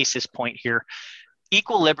a basis point here,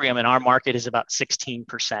 equilibrium in our market is about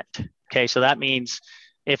 16%. Okay, so that means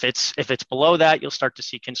if it's below that, you'll start to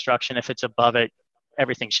see construction. If it's above it,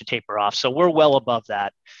 everything should taper off. So we're well above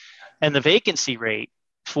that. And the vacancy rate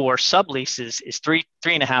for subleases is three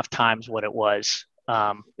and a half times what it was,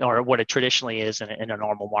 or what it traditionally is in a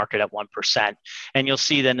normal market at 1%. And you'll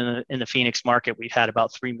see that in the Phoenix market, we've had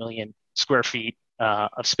about 3 million square feet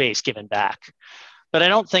of space given back. But I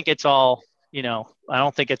don't think it's all, I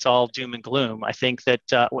don't think it's all doom and gloom. I think that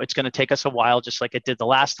it's going to take us a while, just like it did the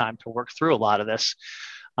last time, to work through a lot of this.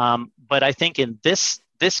 But I think in this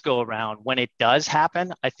go around, when it does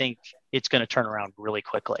happen, I think it's going to turn around really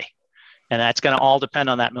quickly. And that's going to all depend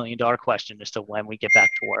on that $1 million question as to when we get back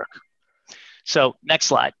to work. So next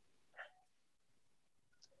slide.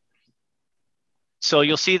 So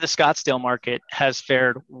you'll see the Scottsdale market has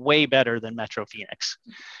fared way better than Metro Phoenix.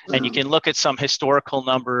 And you can look at some historical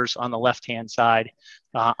numbers on the left-hand side,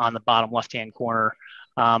 on the bottom left-hand corner.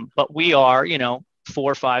 But we are,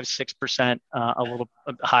 4, 5, 6%, a little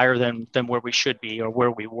higher than where we should be or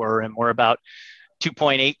where we were. And we're about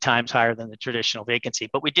 2.8 times higher than the traditional vacancy.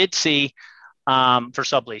 But we did see, for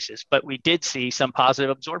subleases, but we did see some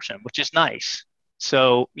positive absorption, which is nice.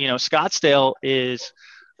 So, Scottsdale is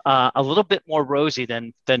a little bit more rosy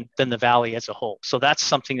than the Valley as a whole. So that's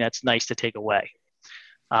something that's nice to take away.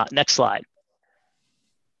 Next slide.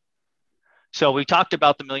 So we talked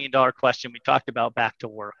about the $1 million question. We talked about back to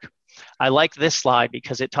work. I like this slide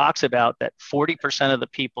because it talks about that 40% of the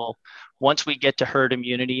people, once we get to herd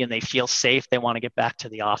immunity and they feel safe, they want to get back to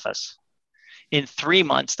the office. In 3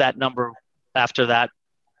 months, that number, after that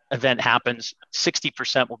event happens,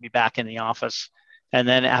 60% will be back in the office. And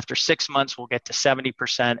then after 6 months, we'll get to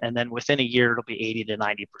 70%. And then within a year, it'll be 80 to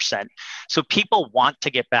 90%. So people want to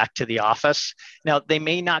get back to the office. Now, they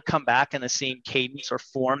may not come back in the same cadence or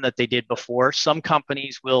form that they did before. Some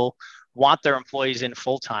companies will want their employees in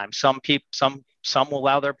full time. Some will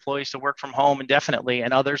allow their employees to work from home indefinitely,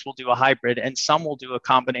 and others will do a hybrid, and some will do a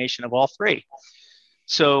combination of all three.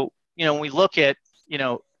 So, when we look at,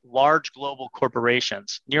 large global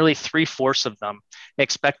corporations, nearly 3/4 of them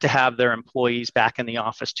expect to have their employees back in the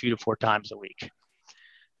office 2 to 4 times a week.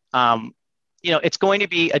 It's going to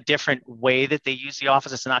be a different way that they use the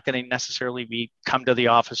office. It's not going to necessarily be come to the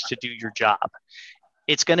office to do your job.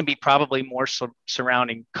 It's going to be probably more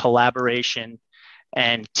surrounding collaboration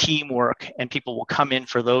and teamwork, and people will come in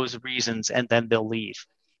for those reasons and then they'll leave.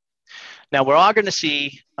 Now, we're all going to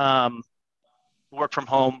see work from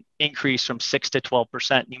home increase from 6 to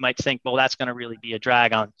 12%. You might think, well, that's going to really be a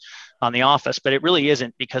drag on the office, but it really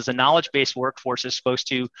isn't, because the knowledge-based workforce is supposed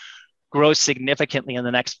to grow significantly in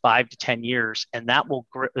the next 5 to 10 years, and that will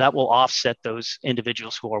offset those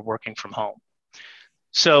individuals who are working from home.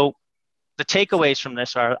 So the takeaways from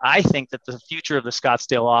this are, I think that the future of the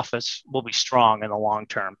Scottsdale office will be strong in the long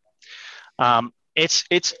term. It's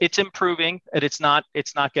improving, and it's not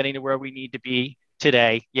getting to where we need to be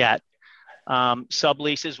today yet.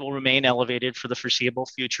 Subleases will remain elevated for the foreseeable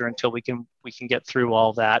future until we can get through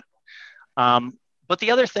all that. But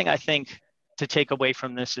the other thing I think to take away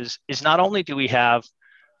from this is not only do we have,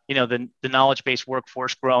 the knowledge-based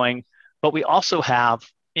workforce growing, but we also have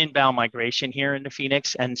inbound migration here into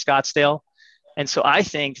Phoenix and Scottsdale. And so I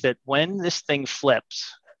think that when this thing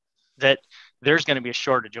flips, that there's going to be a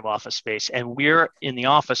shortage of office space, and we're in the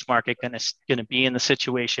office market going to be in the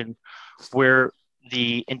situation where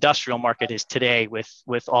the industrial market is today with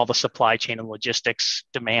all the supply chain and logistics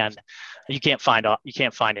demand. You can't find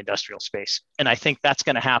industrial space. And I think that's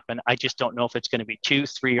going to happen. I just don't know if it's going to be 2,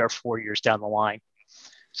 3, or 4 years down the line.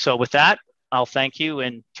 So with that, I'll thank you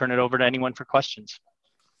and turn it over to anyone for questions.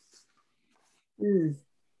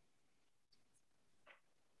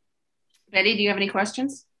 Betty, do you have any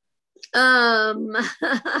questions?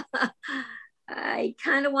 I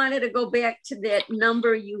kind of wanted to go back to that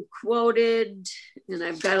number you quoted, and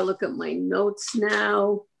I've got to look at my notes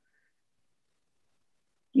now.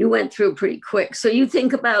 You went through pretty quick. So you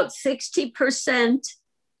think about 60%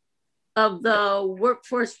 of the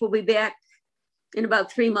workforce will be back in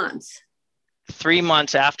about 3 months. 3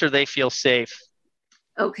 months after they feel safe.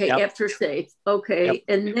 Okay, yep. After safe. Okay, yep.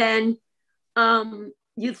 And then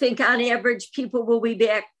you think on average people will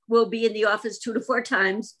be in the office 2 to 4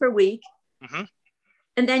 times per week. Mm-hmm.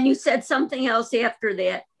 And then you said something else after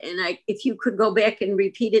that, and if you could go back and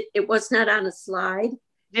repeat it, it was not on a slide.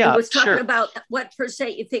 Yeah, it was talking sure. about what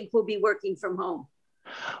percent you think will be working from home.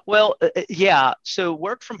 Well, yeah. So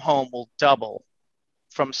work from home will double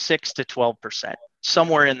from 6 to 12%,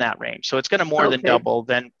 somewhere in that range. So it's going to more than double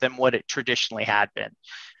than what it traditionally had been.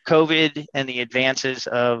 COVID and the advances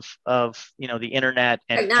of the internet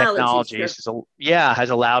and technologies has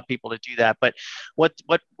allowed people to do that. But what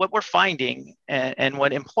we're finding and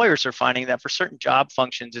what employers are finding, that for certain job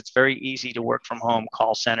functions, it's very easy to work from home,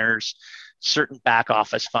 call centers, certain back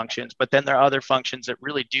office functions, but then there are other functions that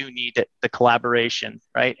really do need the collaboration,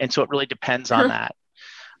 right? And so it really depends on that.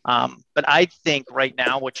 But I think right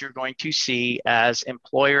now what you're going to see as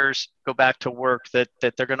employers go back to work, that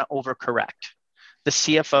they're going to overcorrect. The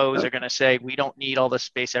CFOs are going to say, we don't need all this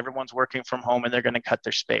space. Everyone's working from home, and they're going to cut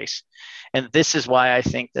their space. And this is why I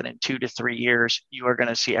think that in 2 to 3 years, you are going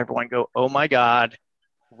to see everyone go, oh my God,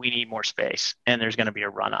 we need more space. And there's going to be a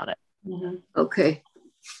run on it. Mm-hmm. Okay.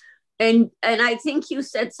 And I think you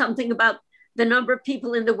said something about the number of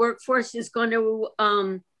people in the workforce is going to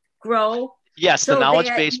grow. Yes, so the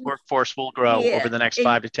knowledge-based workforce will grow over the next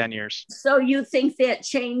 5 to 10 years. So you think that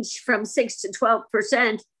change from 6 to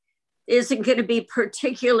 12% isn't going to be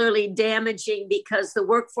particularly damaging because the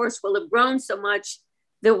workforce will have grown so much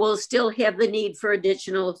that we'll still have the need for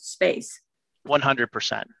additional space?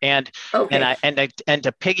 100%. And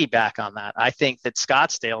to piggyback on that, I think that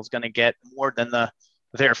Scottsdale is going to get more than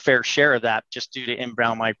their fair share of that just due to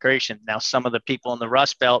inbound migration. Now, some of the people in the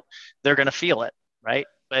Rust Belt, they're going to feel it, right?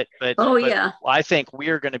 But I think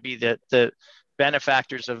we're going to be the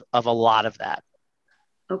benefactors of a lot of that.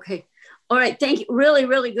 Okay. All right. Thank you. Really,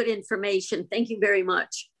 really good information. Thank you very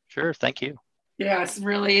much. Sure. Thank you. Yeah, it's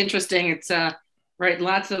really interesting. It's right.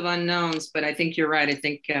 Lots of unknowns, but I think you're right. I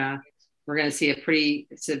think we're going to see a pretty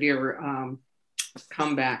severe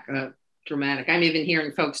comeback, dramatic. I'm even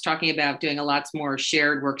hearing folks talking about doing a lot more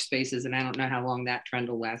shared workspaces, and I don't know how long that trend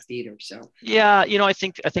will last either. So yeah, I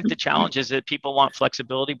think the challenge is that people want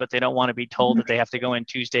flexibility, but they don't want to be told that they have to go in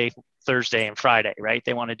Tuesday, Thursday, and Friday, right?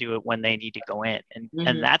 They want to do it when they need to go in,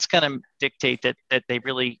 and that's going to dictate that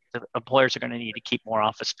the employers are going to need to keep more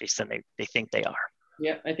office space than they think they are.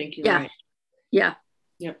 Yep, I think you're right. Yeah.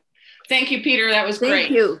 Yep. Thank you, Peter. That was great.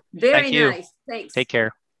 Thank you. Very nice. Thanks. Take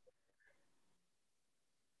care.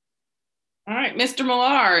 All right, Mr.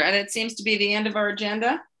 Millar, that seems to be the end of our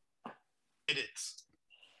agenda. It is.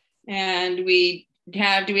 And do we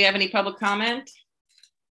have any public comment?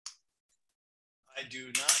 I do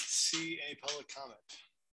not see any public comment.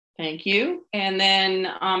 Thank you. And then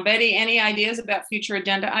Betty, any ideas about future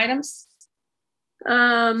agenda items?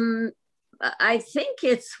 I think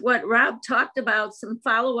it's what Rob talked about, some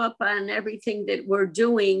follow-up on everything that we're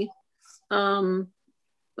doing,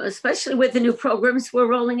 especially with the new programs we're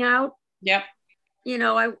rolling out. Yep.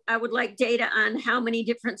 I would like data on how many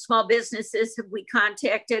different small businesses have we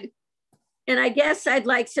contacted. And I guess I'd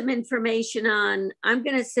like some information on, I'm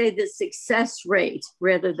going to say the success rate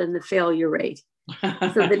rather than the failure rate. So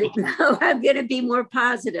that I'm going to be more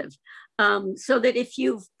positive. So that if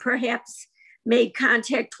you've perhaps made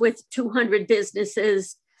contact with 200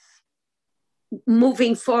 businesses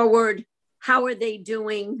moving forward, how are they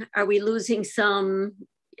doing? Are we losing some,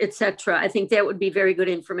 etc.? I think that would be very good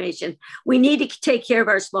information. We need to take care of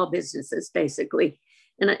our small businesses, basically.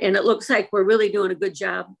 And it looks like we're really doing a good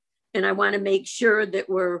job. And I want to make sure that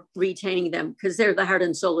we're retaining them because they're the heart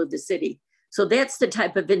and soul of the city. So that's the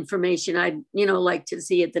type of information I'd, like to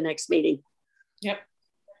see at the next meeting. Yep.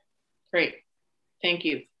 Great. Thank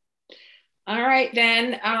you. All right,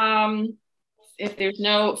 then. If there's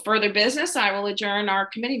no further business, I will adjourn our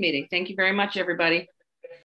committee meeting. Thank you very much, everybody.